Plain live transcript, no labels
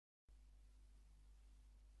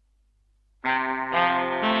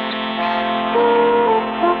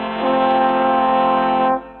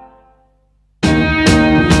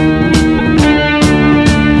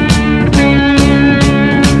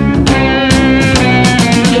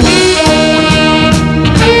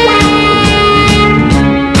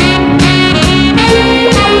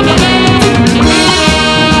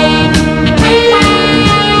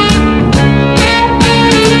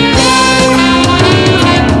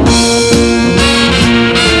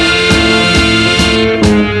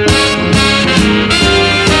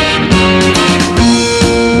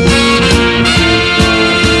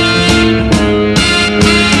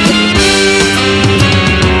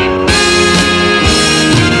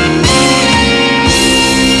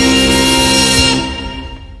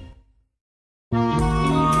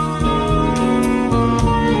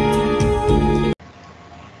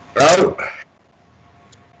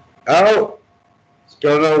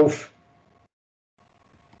Go north.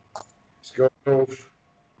 Let's go north.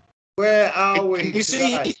 Where are we Can you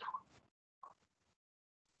today? see?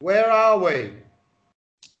 Where are we?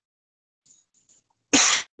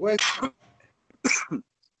 Where?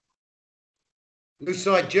 Looks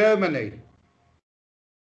like Germany.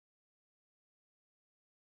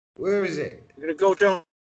 Where is it? We're going to go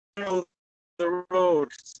down the road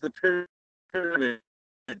to the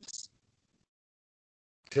pyramids.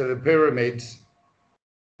 To the pyramids.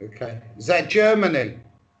 Okay. Is that Germany?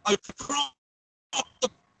 I brought the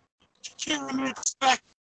pyramids back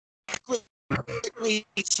with me,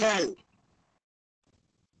 Chen.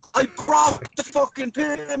 I brought the fucking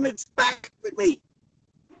pyramids back with me.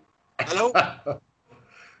 Hello?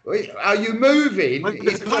 Wait, are you moving? I'm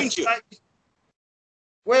behind you.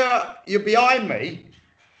 Where are you? Behind me?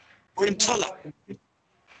 We're in Tulla.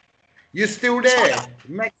 You're still there?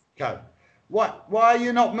 Mexico. What? Why are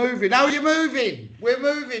you not moving? Oh, you're moving. We're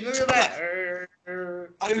moving. Look at that.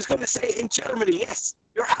 I was going to say in Germany. Yes,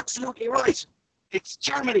 you're absolutely right. It's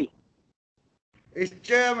Germany. It's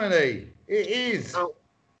Germany. It is. Oh,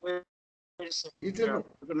 You didn't.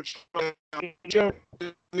 we're going to try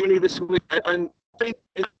Germany this week. I'm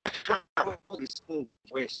thinking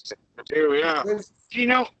here we are. Do you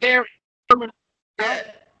know there?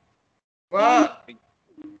 Yeah. What?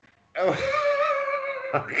 Oh.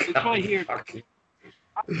 It's right here.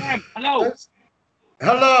 Hello.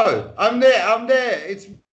 Hello. I'm there. I'm there. It's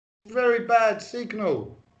very bad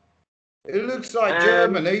signal. It looks like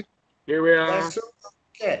Germany. Here we are. That's all I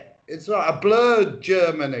get. It's like a blurred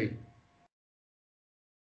Germany.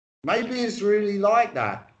 Maybe it's really like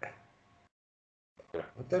that. I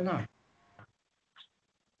don't know.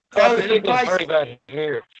 Oh, the signal's very bad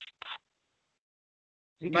here.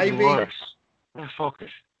 Maybe. Oh, fuck it.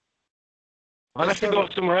 I'll have to go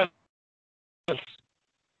somewhere else.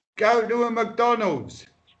 Go to a McDonald's.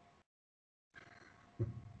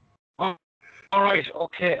 Oh, all right,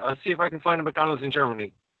 okay. I'll see if I can find a McDonald's in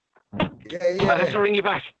Germany. Yeah, I'll have to ring you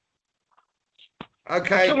back.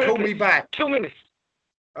 Okay, call me back. 2 minutes.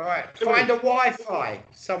 All right, find a Wi-Fi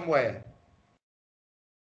somewhere.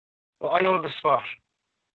 Well, I know the spot.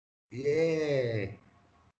 Yeah.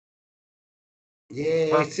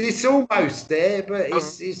 Yeah, it's almost there, but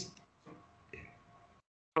it's...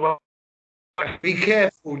 Well, Be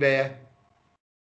careful there.